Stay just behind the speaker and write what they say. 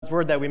God's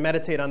Word that we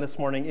meditate on this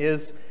morning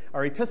is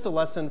our epistle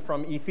lesson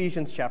from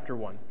Ephesians chapter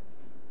 1.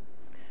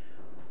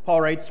 Paul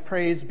writes,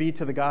 "Praise be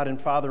to the God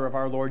and Father of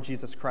our Lord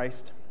Jesus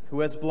Christ, who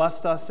has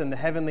blessed us in the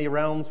heavenly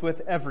realms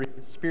with every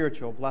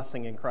spiritual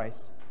blessing in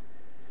Christ.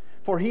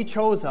 For he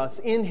chose us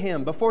in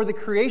him before the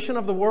creation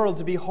of the world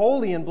to be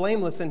holy and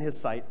blameless in his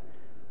sight.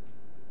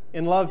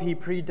 In love he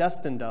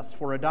predestined us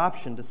for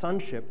adoption to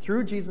sonship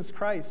through Jesus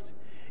Christ,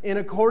 in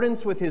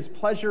accordance with his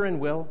pleasure and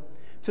will,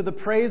 to the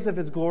praise of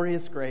his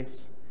glorious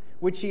grace,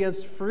 which he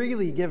has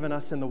freely given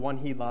us in the one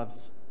he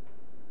loves.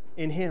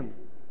 In him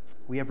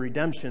we have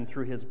redemption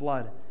through his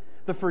blood,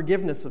 the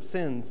forgiveness of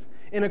sins,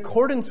 in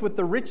accordance with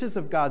the riches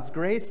of God's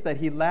grace that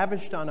he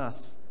lavished on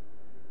us.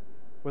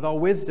 With all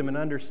wisdom and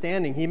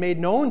understanding, he made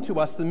known to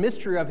us the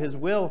mystery of his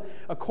will,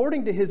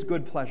 according to his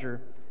good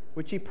pleasure,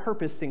 which he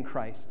purposed in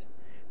Christ,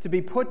 to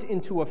be put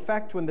into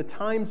effect when the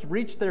times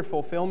reach their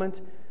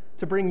fulfillment,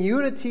 to bring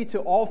unity to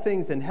all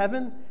things in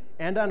heaven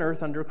and on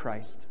earth under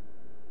Christ.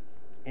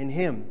 In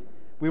him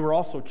we were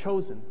also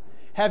chosen,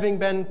 having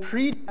been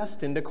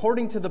predestined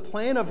according to the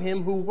plan of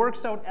him who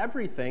works out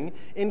everything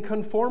in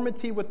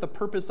conformity with the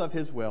purpose of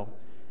his will,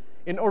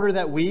 in order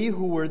that we,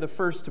 who were the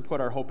first to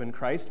put our hope in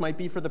Christ, might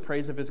be for the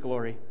praise of his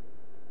glory.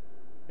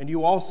 And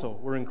you also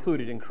were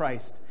included in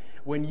Christ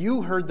when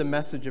you heard the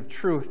message of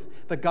truth,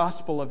 the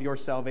gospel of your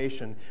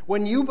salvation.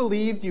 When you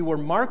believed, you were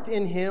marked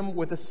in him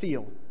with a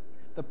seal,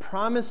 the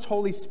promised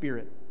Holy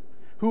Spirit,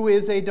 who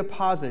is a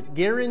deposit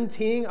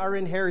guaranteeing our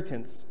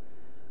inheritance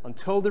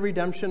until the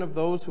redemption of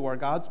those who are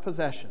God's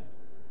possession,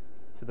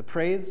 to the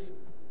praise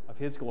of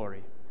his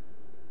glory."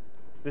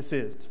 This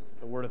is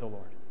the word of the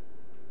Lord.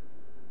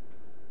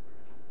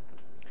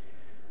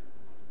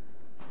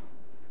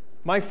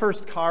 My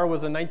first car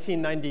was a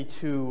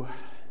 1992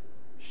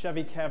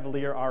 Chevy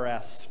Cavalier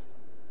RS,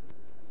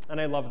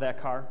 and I loved that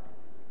car.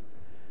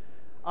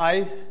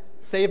 I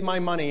saved my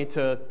money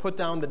to put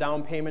down the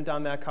down payment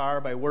on that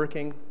car by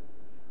working.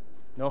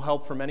 No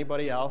help from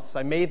anybody else.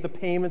 I made the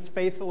payments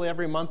faithfully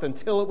every month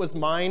until it was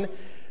mine.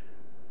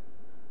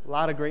 A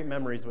lot of great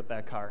memories with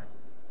that car.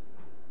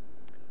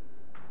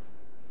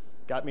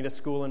 Got me to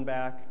school and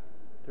back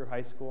through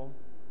high school.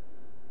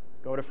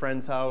 Go to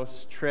friends'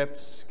 house,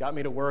 trips, got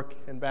me to work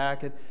and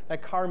back.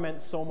 That car meant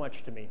so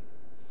much to me.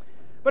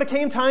 But it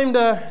came time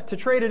to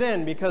trade it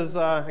in because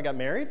I got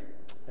married,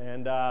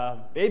 and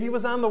baby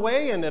was on the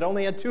way, and it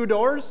only had 2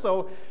 doors,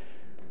 so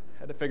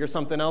had to figure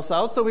something else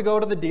out. So we go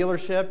to the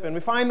dealership, and we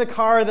find the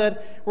car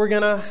that we're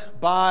going to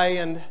buy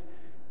and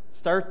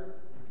start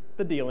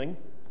the dealing.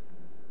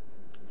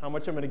 How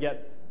much I'm going to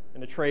get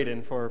in a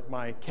trade-in for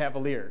my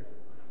Cavalier.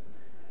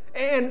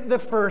 And the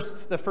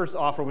first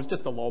offer was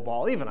just a low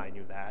ball. Even I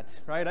knew that,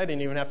 right? I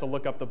didn't even have to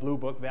look up the Blue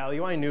Book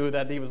value. I knew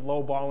that he was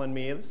lowballing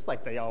me, just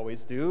like they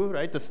always do,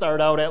 right? To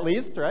start out at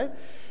least, right?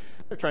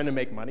 They're trying to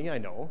make money, I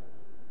know.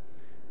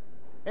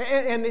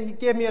 And he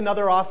gave me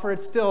another offer.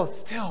 It's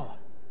still,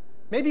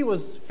 maybe it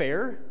was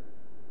fair,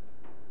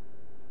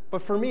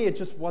 but for me, it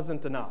just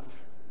wasn't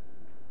enough.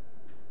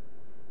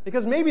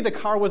 Because maybe the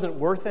car wasn't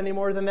worth any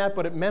more than that,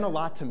 but it meant a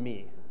lot to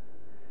me.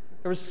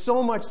 There was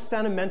so much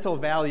sentimental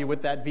value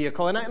with that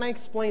vehicle, and I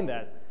explained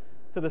that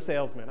to the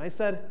salesman. I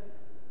said,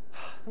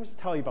 let me just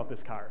tell you about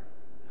this car.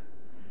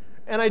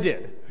 And I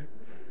did,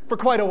 for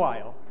quite a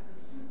while.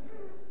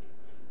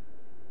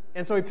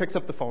 And so he picks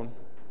up the phone,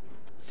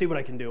 see what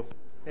I can do.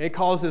 And he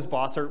calls his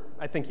boss, or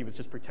I think he was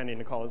just pretending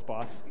to call his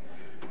boss.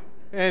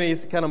 And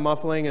he's kind of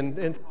muffling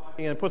and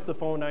talking and puts the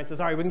phone down. He says,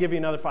 all right, we can give you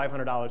another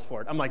 $500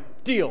 for it. I'm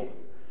like, deal.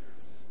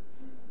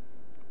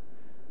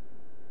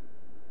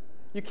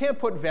 You can't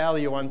put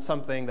value on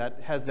something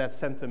that has that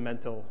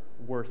sentimental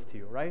worth to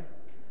you, right?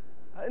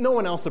 No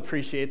one else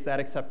appreciates that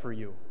except for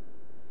you.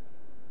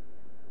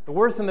 The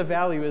worth and the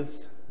value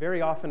is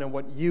very often in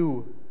what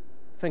you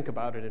think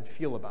about it and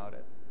feel about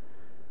it,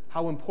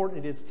 how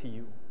important it is to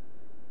you.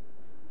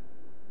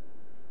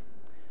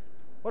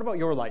 What about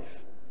your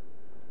life?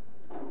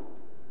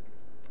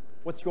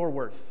 What's your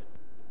worth?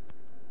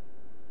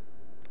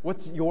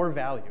 What's your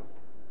value?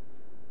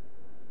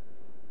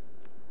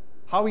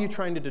 How are you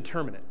trying to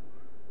determine it?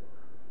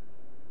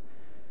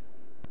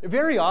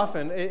 Very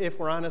often, if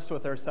we're honest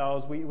with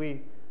ourselves,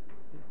 we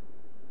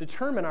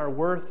determine our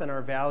worth and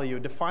our value,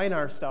 define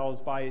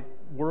ourselves by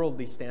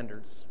worldly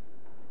standards.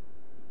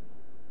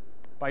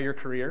 By your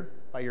career,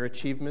 by your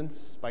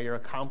achievements, by your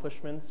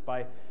accomplishments,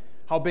 by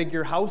how big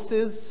your house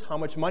is, how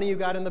much money you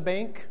got in the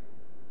bank,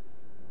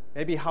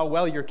 maybe how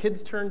well your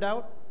kids turned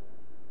out.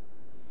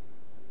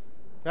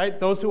 Right?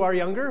 Those who are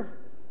younger,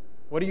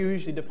 what do you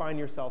usually define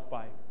yourself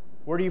by?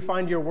 Where do you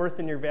find your worth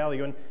and your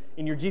value?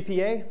 In your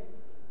GPA?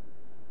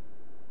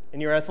 In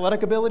your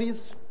athletic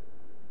abilities?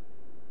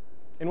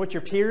 In what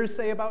your peers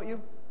say about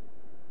you?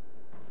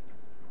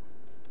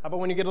 How about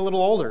when you get a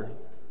little older?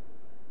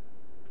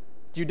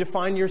 Do you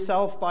define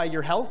yourself by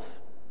your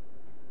health?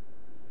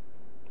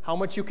 How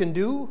much you can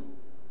do?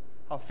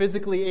 How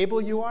physically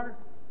able you are?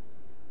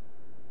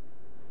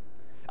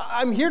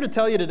 I'm here to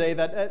tell you today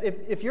that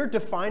if you're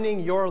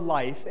defining your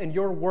life and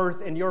your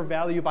worth and your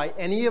value by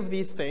any of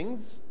these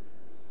things,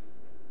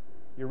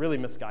 you're really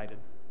misguided.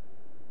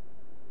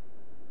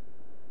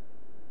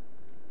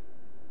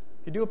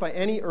 you do it by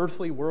any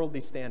earthly,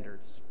 worldly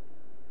standards,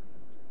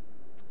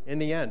 in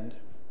the end,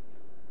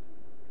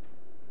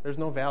 there's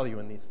no value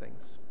in these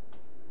things.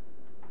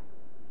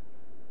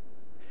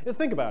 Just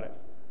think about it.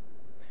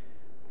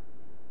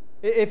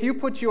 If you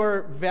put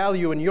your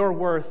value and your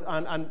worth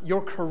on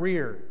your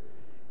career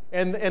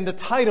and the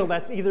title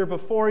that's either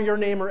before your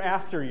name or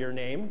after your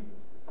name,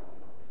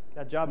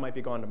 that job might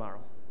be gone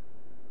tomorrow.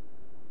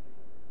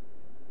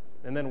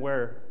 And then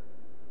where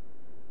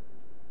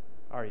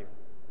are you?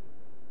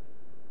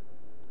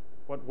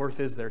 What worth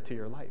is there to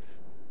your life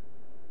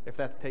if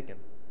that's taken?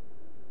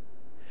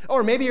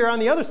 Or maybe you're on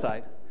the other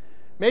side.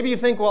 Maybe you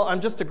think, well,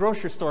 I'm just a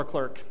grocery store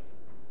clerk.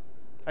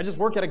 I just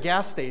work at a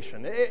gas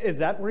station. Is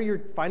that where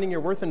you're finding your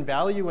worth and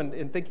value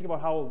and thinking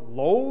about how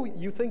low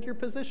you think your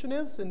position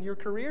is in your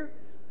career?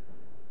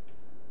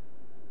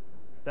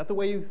 Is that the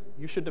way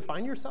you should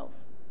define yourself?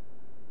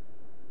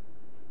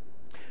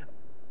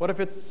 What if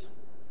it's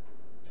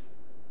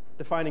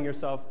defining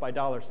yourself by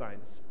dollar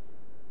signs?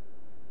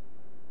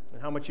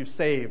 And how much you've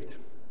saved,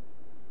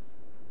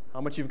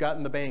 how much you've got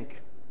in the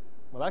bank.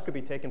 Well, that could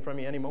be taken from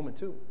you any moment,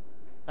 too.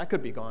 That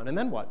could be gone. And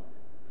then what?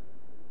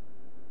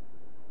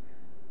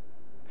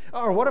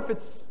 Or what if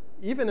it's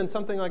even in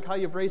something like how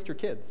you've raised your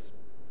kids?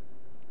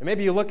 And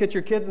maybe you look at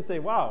your kids and say,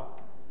 wow,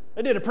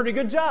 they did a pretty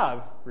good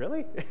job.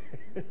 Really?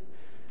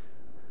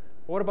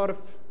 What about if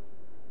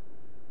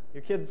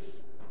your kids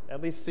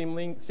at least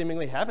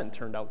seemingly haven't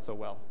turned out so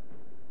well?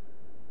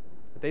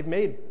 That they've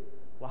made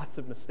lots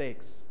of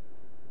mistakes.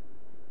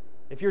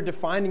 If you're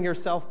defining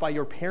yourself by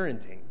your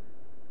parenting,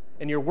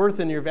 and your worth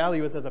and your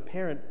value is as a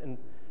parent, and it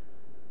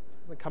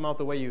doesn't come out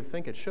the way you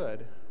think it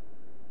should,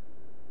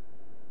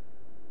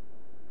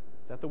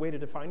 is that the way to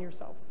define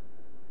yourself?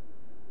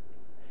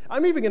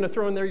 I'm even going to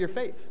throw in there your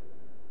faith.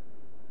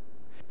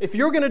 If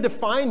you're going to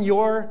define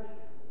yourself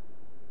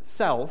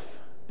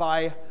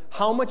by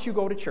how much you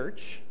go to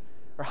church,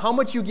 or how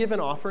much you give in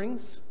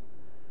offerings,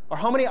 or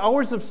how many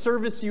hours of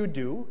service you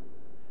do,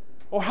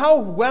 or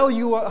how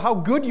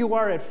good you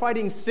are at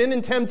fighting sin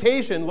and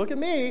temptation. Look at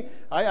me.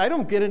 I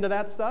don't get into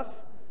that stuff.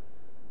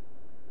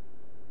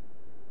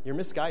 You're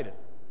misguided.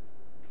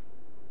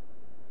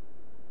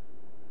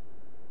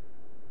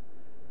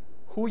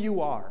 Who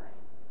you are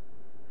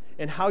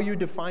and how you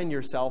define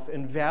yourself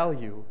and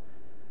value,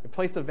 and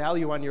place a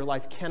value on your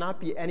life,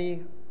 cannot be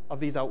any of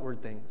these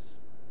outward things.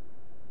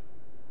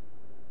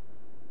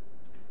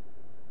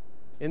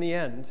 In the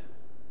end,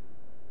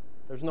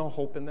 there's no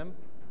hope in them.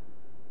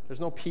 There's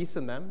no peace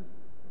in them.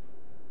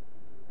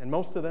 And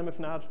most of them, if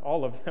not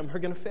all of them, are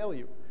going to fail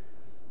you.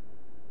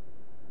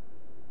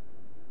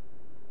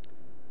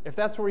 If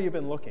that's where you've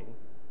been looking,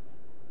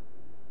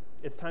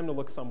 it's time to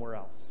look somewhere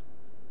else.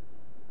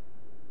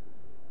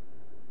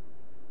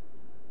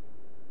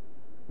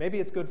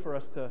 Maybe it's good for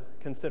us to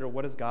consider,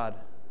 what does God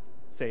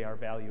say our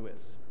value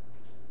is?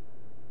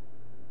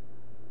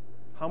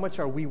 How much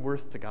are we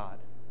worth to God?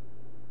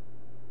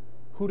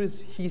 Who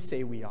does He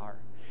say we are?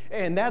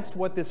 And that's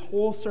what this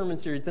whole sermon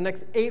series, the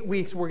next 8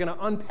 weeks, we're going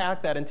to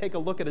unpack that and take a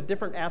look at a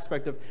different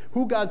aspect of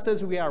who God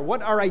says we are,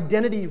 what our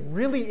identity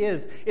really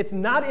is. It's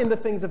not in the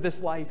things of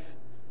this life.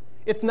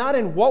 It's not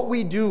in what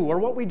we do or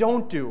what we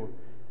don't do.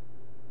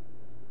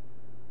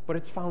 But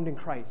it's found in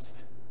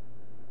Christ.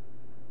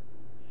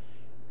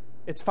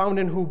 It's found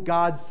in who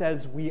God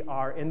says we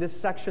are. And this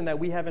section that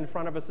we have in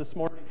front of us this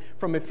morning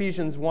from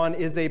Ephesians 1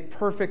 is a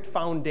perfect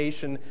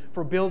foundation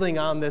for building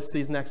on this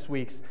these next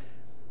weeks.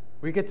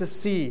 We get to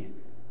see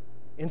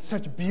in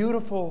such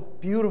beautiful,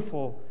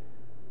 beautiful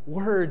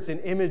words and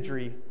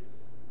imagery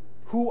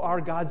who our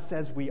God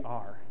says we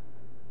are.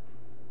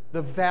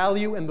 The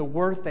value and the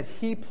worth that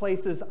He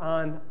places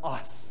on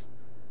us.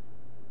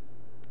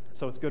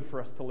 So it's good for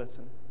us to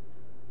listen.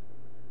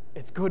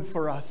 It's good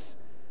for us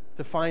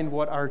to find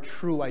what our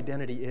true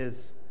identity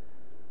is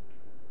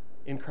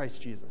in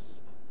Christ Jesus.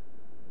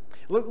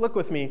 Look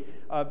with me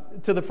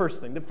to the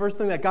first thing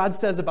that God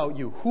says about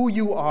you, who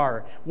you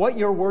are, what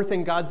you're worth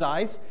in God's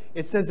eyes.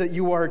 It says that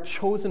you are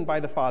chosen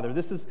by the Father.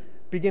 This is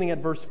beginning at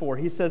verse 4.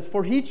 He says,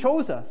 "For He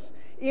chose us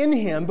in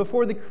Him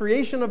before the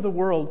creation of the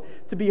world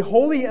to be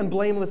holy and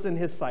blameless in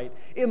His sight.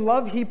 In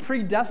love He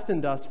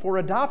predestined us for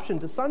adoption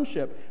to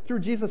sonship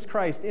through Jesus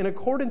Christ, in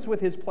accordance with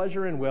His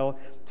pleasure and will,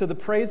 to the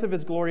praise of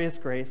His glorious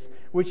grace,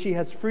 which He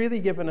has freely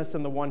given us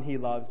in the one He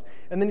loves."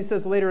 And then he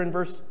says later in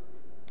verse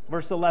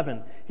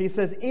 11, he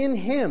says, "In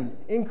Him,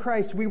 in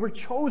Christ, we were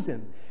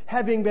chosen,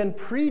 having been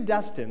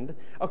predestined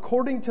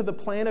according to the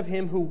plan of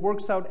Him who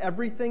works out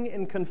everything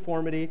in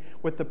conformity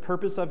with the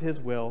purpose of His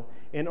will,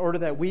 in order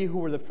that we who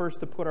were the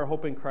first to put our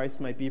hope in Christ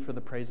might be for the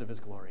praise of His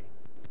glory."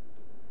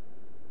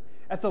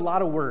 That's a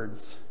lot of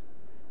words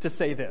to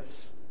say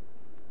this.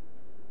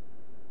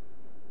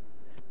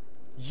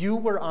 You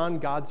were on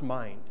God's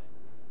mind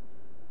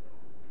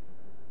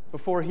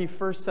before He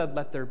first said,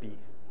 "Let there be."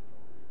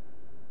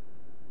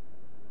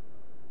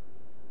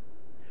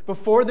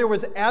 Before there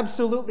was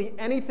absolutely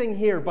anything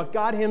here but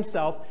God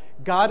Himself,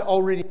 God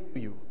already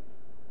knew you.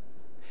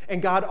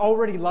 And God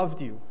already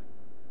loved you.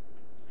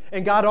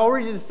 And God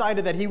already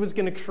decided that He was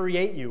going to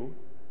create you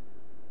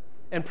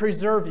and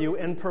preserve you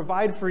and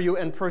provide for you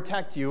and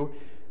protect you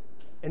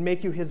and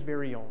make you his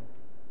very own.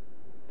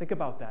 Think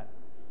about that.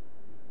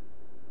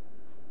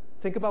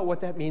 Think about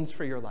what that means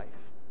for your life.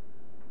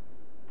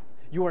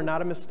 You are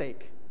not a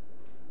mistake.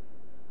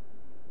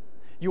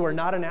 You are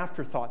not an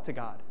afterthought to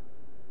God.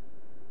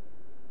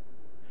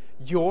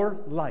 Your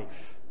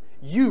life,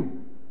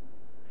 you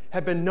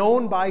have been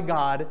known by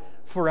God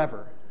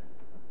forever.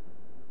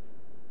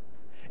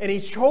 And he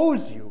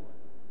chose you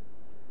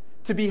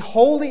to be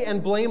holy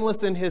and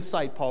blameless in his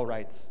sight, Paul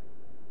writes.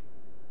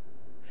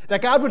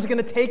 That God was going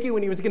to take you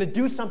and he was going to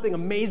do something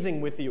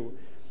amazing with you.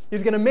 He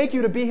was going to make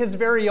you to be his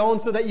very own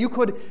so that you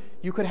could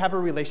have a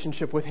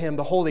relationship with him,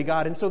 the holy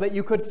God, and so that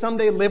you could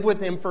someday live with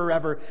him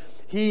forever.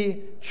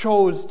 He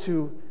chose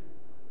to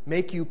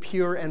make you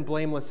pure and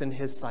blameless in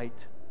his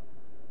sight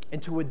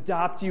and to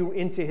adopt you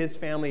into his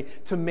family,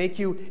 to make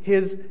you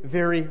his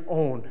very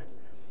own.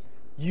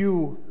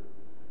 You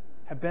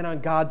have been on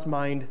God's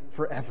mind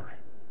forever.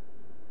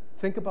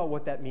 Think about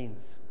what that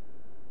means.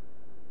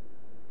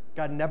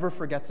 God never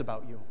forgets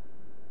about you.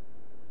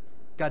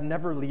 God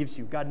never leaves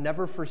you. God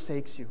never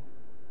forsakes you.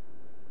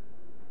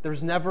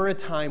 There's never a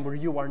time where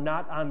you are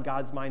not on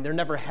God's mind. There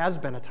never has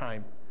been a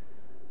time.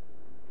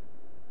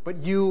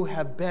 But you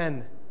have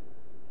been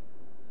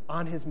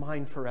on his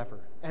mind forever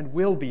and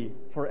will be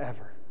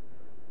forever.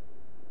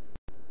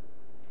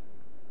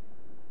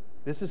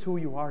 This is who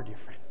you are, dear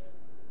friends.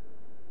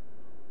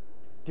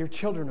 Dear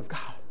children of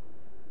God.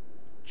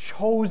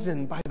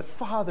 Chosen by the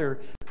Father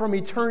from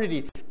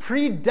eternity.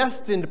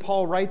 Predestined,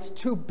 Paul writes,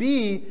 to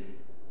be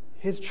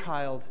his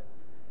child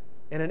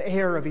and an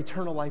heir of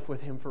eternal life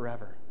with him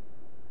forever.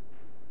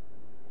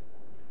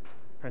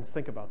 Friends,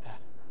 think about that.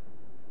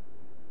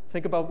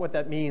 Think about what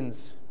that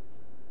means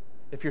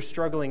if you're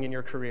struggling in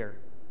your career,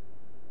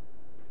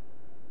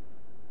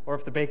 or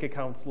if the bank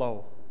account's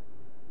low,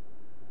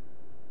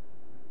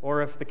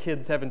 or if the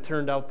kids haven't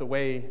turned out the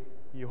way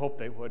you hoped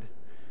they would,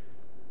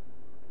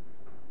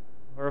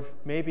 or if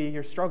maybe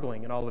you're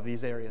struggling in all of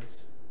these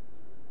areas.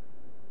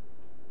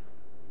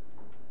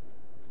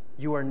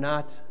 You are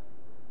not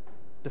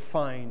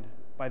defined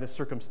by the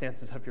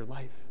circumstances of your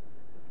life.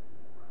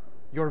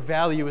 Your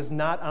value is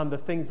not on the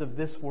things of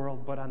this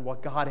world, but on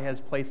what God has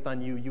placed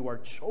on you. You are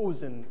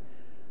chosen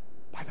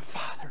by the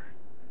Father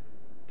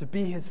to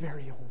be his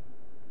very own.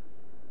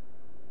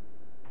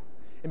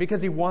 And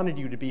because he wanted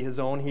you to be his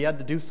own, he had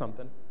to do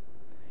something.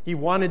 He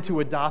wanted to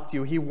adopt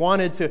you. He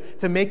wanted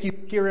to make you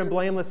pure and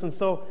blameless. And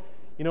so,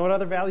 you know what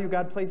other value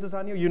God places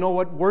on you? You know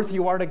what worth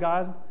you are to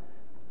God?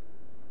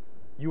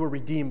 You were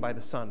redeemed by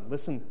the Son.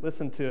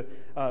 Listen to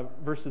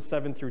verses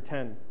 7 through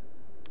 10.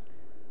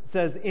 It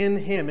says, in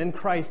him, in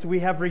Christ, we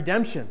have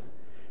redemption.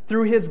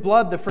 Through his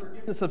blood, the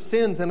forgiveness of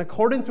sins, in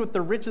accordance with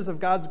the riches of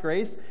God's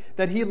grace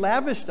that he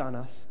lavished on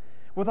us.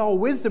 With all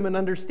wisdom and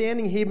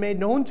understanding, he made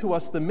known to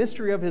us the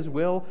mystery of his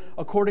will,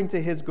 according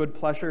to his good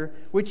pleasure,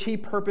 which he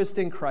purposed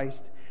in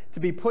Christ, to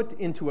be put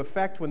into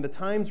effect when the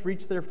times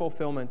reach their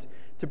fulfillment,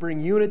 to bring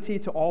unity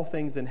to all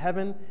things in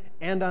heaven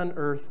and on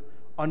earth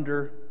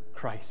under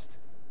Christ.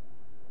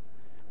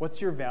 What's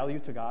your value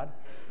to God?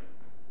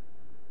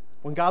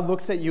 When God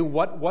looks at you,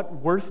 what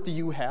worth do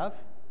you have?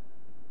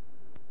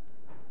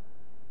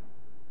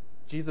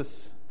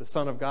 Jesus, the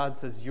Son of God,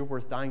 says you're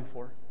worth dying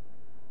for.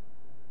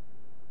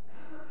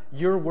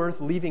 You're worth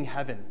leaving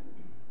heaven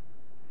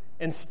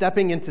and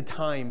stepping into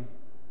time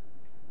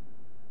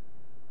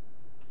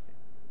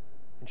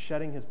and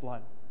shedding his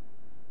blood.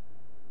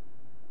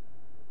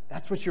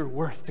 That's what you're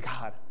worth to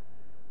God.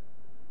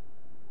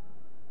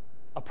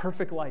 A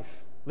perfect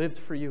life lived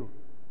for you.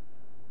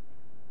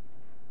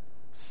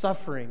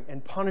 Suffering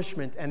and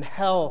punishment and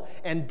hell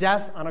and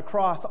death on a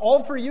cross,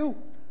 all for you.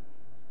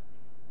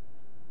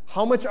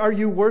 How much are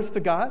you worth to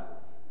God?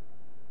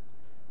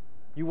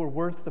 You were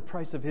worth the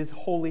price of his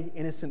holy,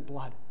 innocent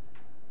blood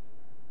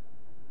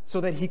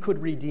so that he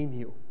could redeem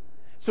you,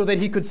 so that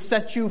he could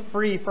set you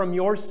free from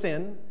your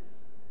sin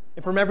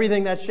and from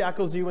everything that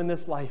shackles you in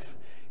this life,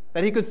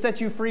 that he could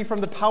set you free from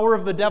the power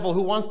of the devil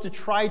who wants to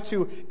try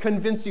to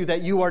convince you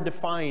that you are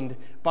defined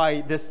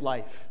by this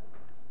life.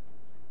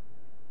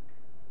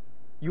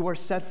 You are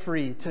set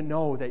free to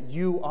know that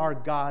you are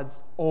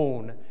God's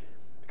own,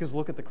 because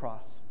look at the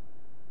cross.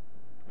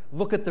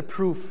 Look at the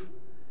proof.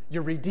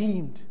 You're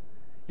redeemed.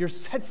 You're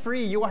set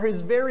free. You are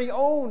his very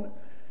own,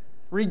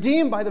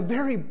 redeemed by the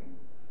very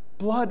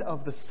blood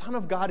of the Son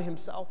of God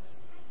himself,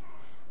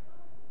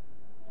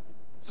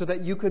 so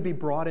that you could be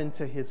brought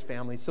into his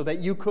family, so that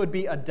you could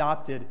be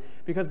adopted.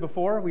 Because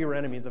before, we were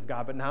enemies of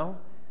God, but now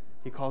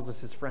he calls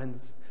us his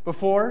friends.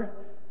 Before,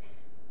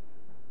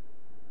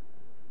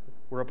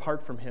 we're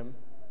apart from him,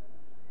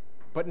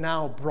 but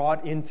now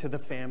brought into the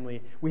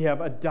family. We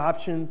have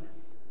adoption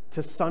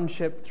to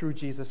sonship through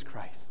Jesus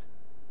Christ,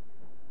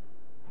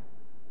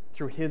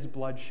 through his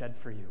blood shed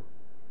for you.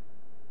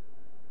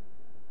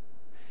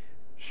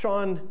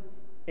 Sean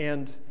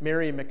and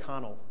Mary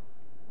McConnell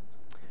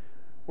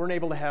weren't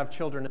able to have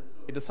children.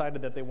 They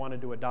decided that they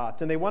wanted to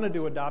adopt. And they wanted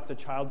to adopt a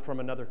child from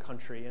another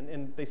country.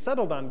 And they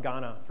settled on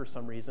Ghana for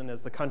some reason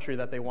as the country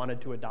that they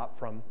wanted to adopt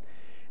from.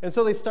 And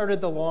so they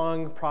started the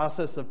long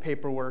process of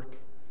paperwork.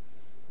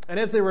 And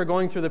as they were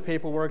going through the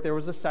paperwork, there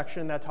was a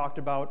section that talked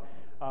about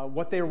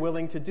what they were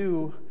willing to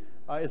do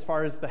as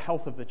far as the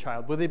health of the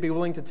child. Would they be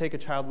willing to take a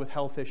child with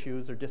health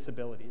issues or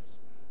disabilities?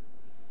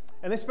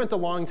 And they spent a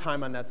long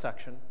time on that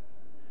section,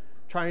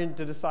 trying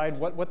to decide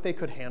what they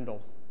could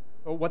handle,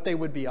 or what they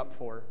would be up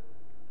for.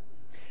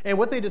 And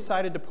what they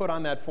decided to put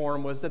on that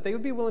form was that they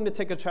would be willing to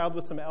take a child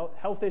with some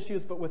health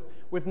issues, but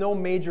with no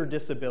major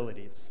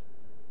disabilities.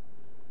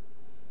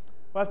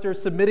 Well, after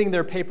submitting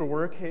their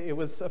paperwork, it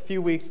was a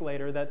few weeks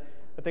later that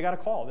they got a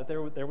call that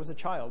there was a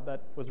child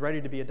that was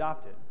ready to be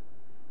adopted.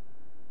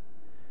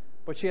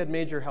 But she had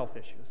major health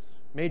issues,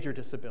 major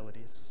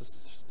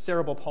disabilities,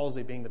 cerebral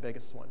palsy being the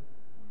biggest one.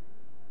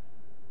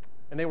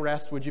 And they were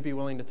asked, would you be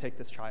willing to take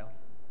this child?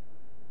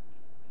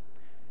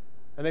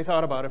 And they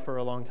thought about it for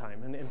a long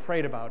time and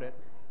prayed about it.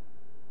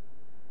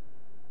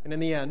 And in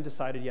the end,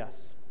 decided,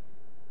 yes,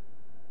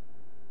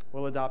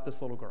 we'll adopt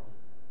this little girl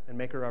and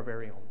make her our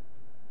very own.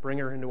 Bring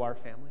her into our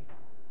family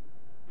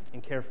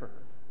and care for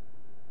her.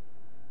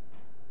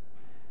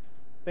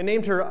 They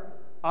named her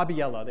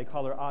Abiella. They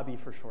call her Abi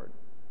for short.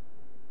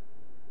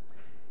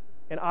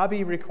 And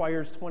Abi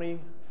requires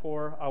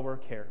 24-hour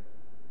care.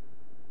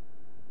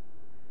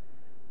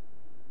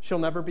 She'll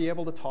never be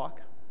able to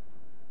talk.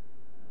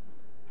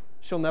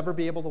 She'll never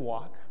be able to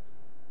walk.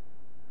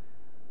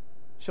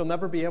 She'll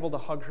never be able to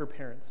hug her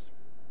parents.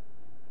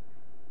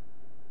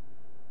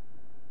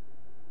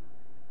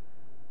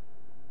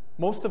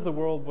 Most of the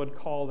world would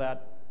call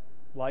that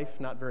life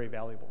not very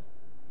valuable,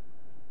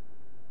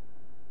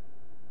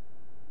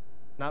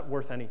 not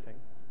worth anything.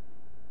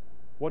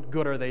 What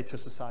good are they to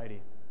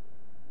society?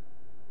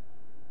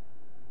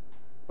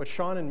 But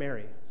Sean and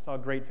Mary saw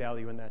great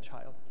value in that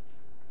child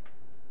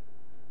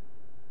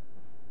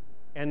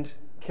and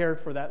cared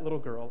for that little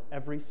girl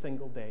every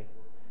single day,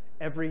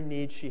 every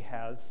need she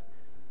has,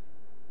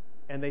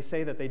 and they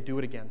say that they'd do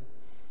it again.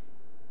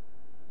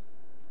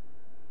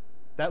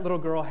 That little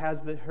girl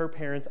has her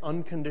parents'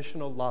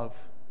 unconditional love.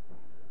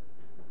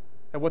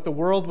 And what the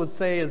world would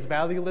say is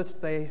valueless,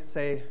 they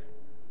say,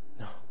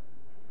 no,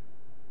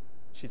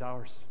 she's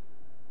ours.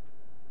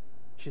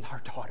 She's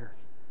our daughter.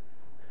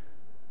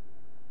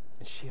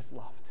 And she is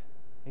loved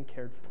and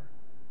cared for.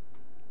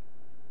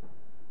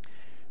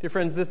 Dear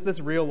friends, this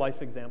real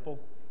life example,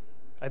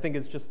 I think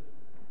is just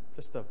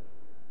a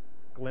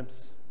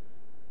glimpse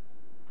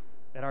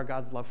at our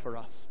God's love for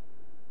us.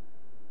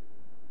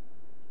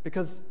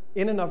 Because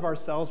in and of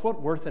ourselves,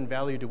 what worth and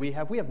value do we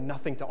have? We have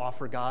nothing to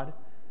offer God.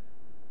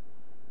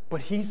 But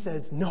he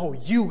says, no,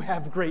 you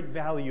have great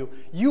value.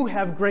 You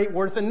have great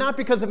worth, and not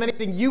because of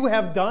anything you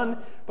have done,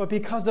 but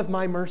because of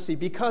my mercy,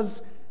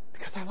 because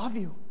I love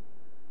you.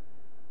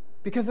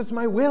 Because it's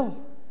my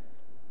will.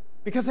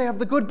 Because I have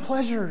the good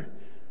pleasure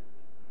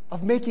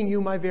of making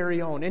you my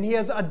very own. And he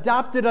has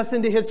adopted us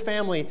into his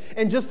family.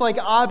 And just like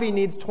Abi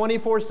needs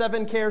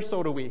 24/7 care,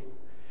 so do we.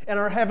 And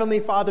our Heavenly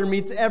Father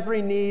meets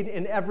every need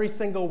in every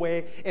single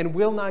way and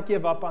will not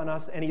give up on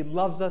us, and he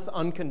loves us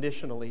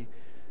unconditionally.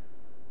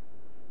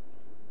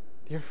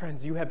 Dear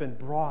friends, you have been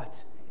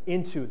brought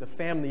into the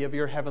family of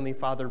your Heavenly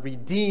Father,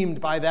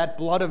 redeemed by that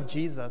blood of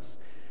Jesus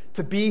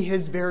to be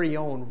his very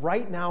own,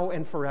 right now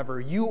and forever.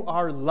 You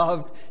are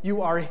loved.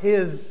 You are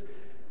his.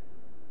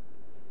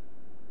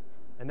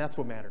 And that's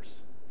what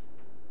matters.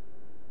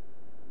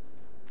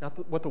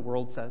 Not what the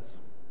world says.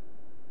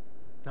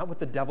 Not what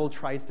the devil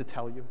tries to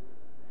tell you.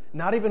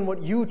 Not even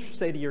what you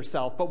say to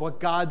yourself, but what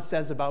God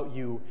says about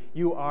you.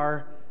 You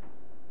are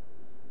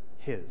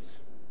his.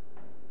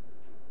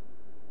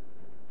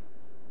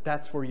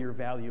 That's where your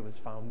value is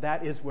found.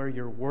 That is where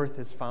your worth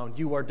is found.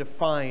 You are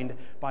defined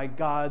by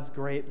God's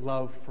great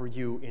love for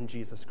you in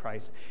Jesus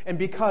Christ. And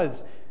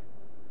because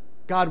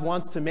God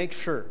wants to make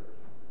sure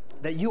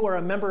that you are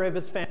a member of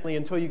his family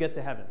until you get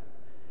to heaven,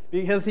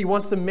 because he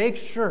wants to make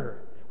sure,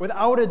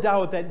 without a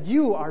doubt, that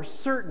you are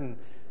certain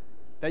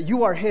that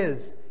you are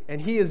his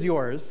and he is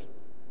yours,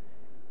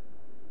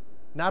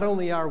 not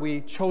only are we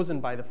chosen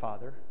by the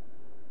Father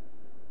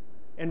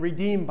and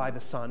redeemed by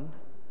the Son,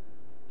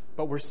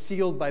 but we're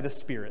sealed by the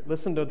Spirit.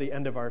 Listen to the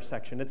end of our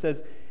section. It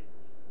says,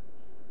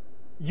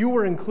 you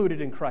were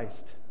included in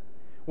Christ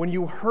when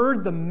you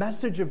heard the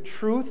message of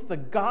truth, the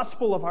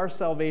gospel of our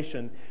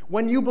salvation.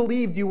 When you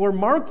believed, you were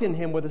marked in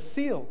him with a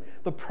seal,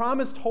 the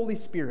promised Holy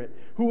Spirit,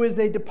 who is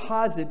a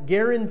deposit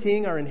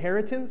guaranteeing our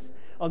inheritance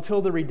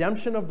until the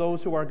redemption of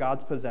those who are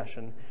God's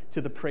possession,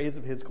 to the praise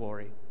of his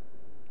glory.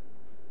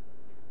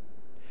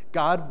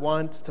 God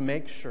wants to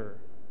make sure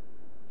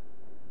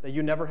that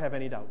you never have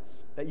any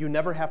doubts, that you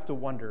never have to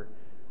wonder,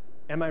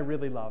 am I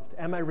really loved?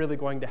 Am I really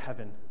going to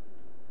heaven?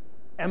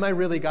 Am I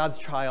really God's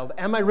child?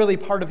 Am I really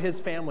part of his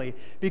family?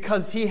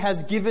 Because he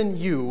has given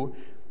you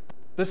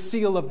the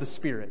seal of the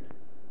Spirit,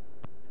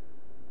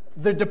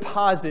 the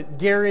deposit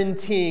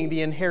guaranteeing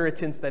the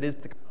inheritance that is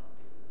to come.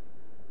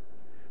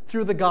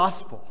 Through the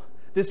gospel,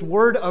 this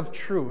word of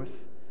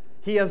truth,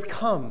 he has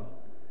come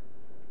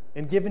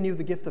and given you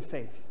the gift of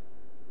faith.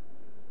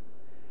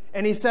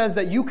 And he says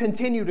that you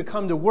continue to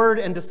come to word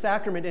and to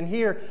sacrament, and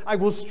here I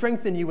will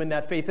strengthen you in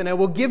that faith, and I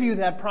will give you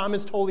that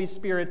promised Holy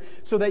Spirit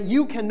so that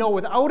you can know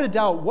without a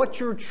doubt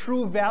what your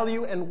true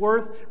value and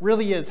worth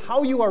really is,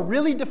 how you are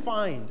really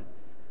defined.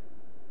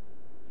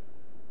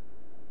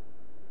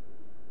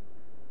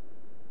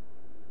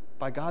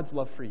 By God's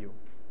love for you.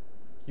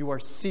 You are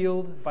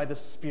sealed by the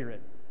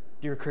Spirit,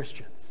 dear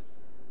Christians.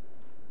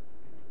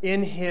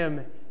 In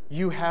Him,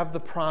 you have the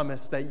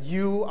promise that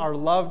you are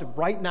loved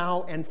right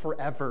now and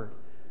forever.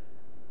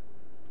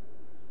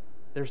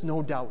 There's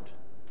no doubt.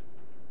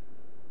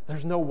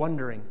 There's no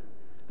wondering.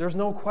 There's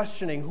no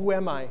questioning, who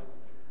am I?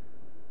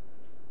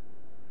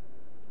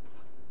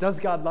 Does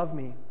God love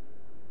me?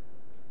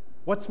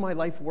 What's my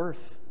life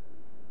worth?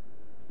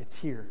 It's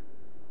here.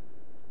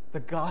 The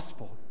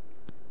gospel,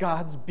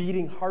 God's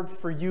beating heart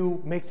for you,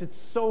 makes it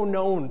so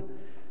known.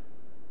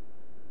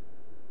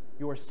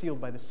 You are sealed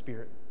by the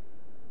Spirit.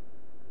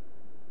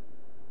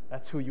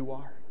 That's who you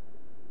are.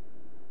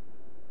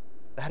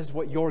 That is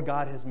what your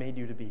God has made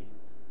you to be.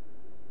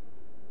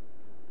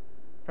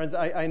 Friends,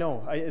 I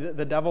know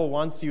the devil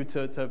wants you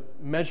to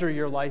measure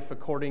your life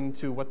according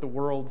to what the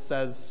world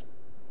says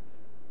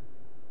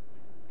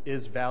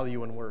is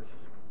value and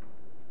worth.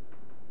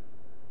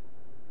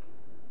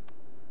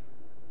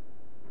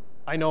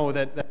 I know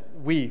that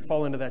we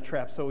fall into that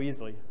trap so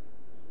easily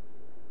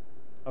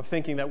of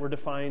thinking that we're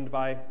defined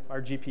by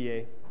our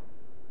GPA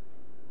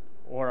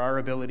or our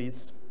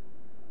abilities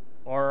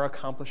or our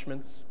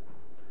accomplishments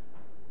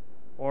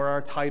or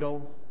our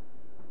title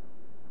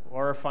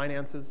or our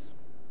finances.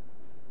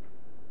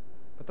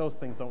 But those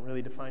things don't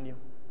really define you.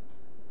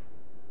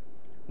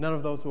 None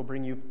of those will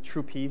bring you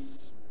true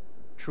peace,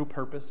 true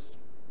purpose,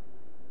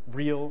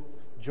 real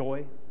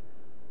joy.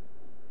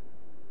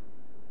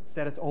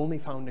 Instead, it's only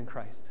found in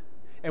Christ.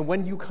 And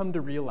when you come to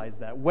realize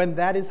that, when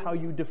that is how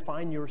you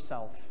define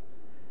yourself,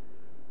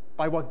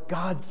 by what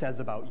God says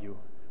about you,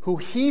 who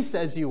He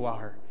says you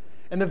are,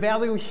 and the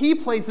value He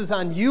places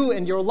on you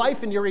and your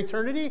life and your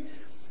eternity,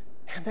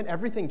 and then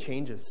everything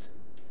changes.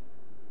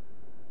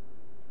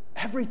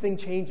 Everything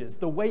changes.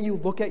 The way you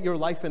look at your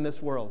life in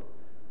this world.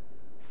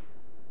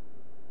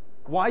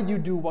 Why you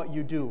do what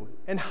you do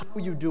and how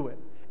you do it.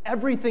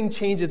 Everything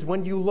changes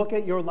when you look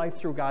at your life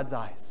through God's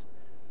eyes.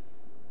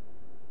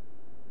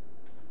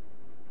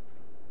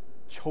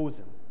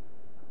 Chosen,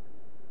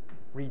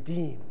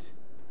 redeemed,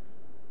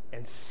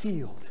 and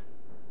sealed.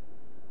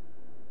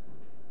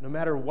 No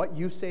matter what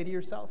you say to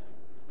yourself,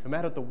 no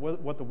matter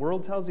what the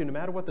world tells you, no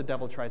matter what the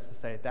devil tries to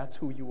say, that's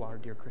who you are,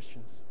 dear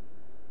Christians.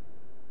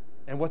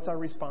 And what's our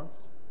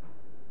response?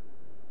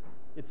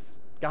 It's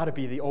got to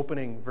be the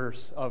opening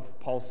verse of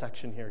Paul's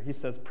section here. He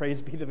says,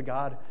 "Praise be to the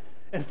God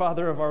and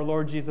Father of our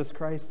Lord Jesus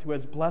Christ, who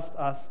has blessed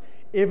us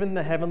even in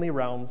the heavenly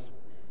realms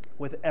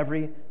with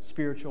every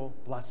spiritual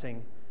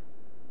blessing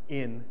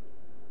in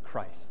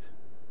Christ."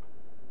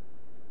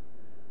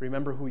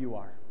 Remember who you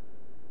are.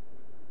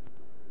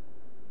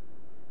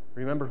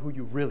 Remember who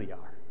you really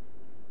are.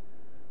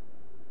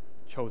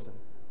 Chosen,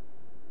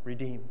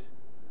 redeemed,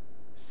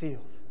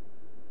 sealed.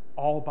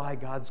 All by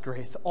God's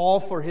grace, all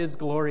for His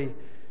glory.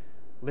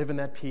 Live in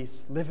that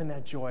peace, live in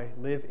that joy,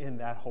 live in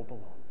that hope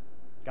alone.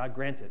 God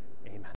grant it. Amen.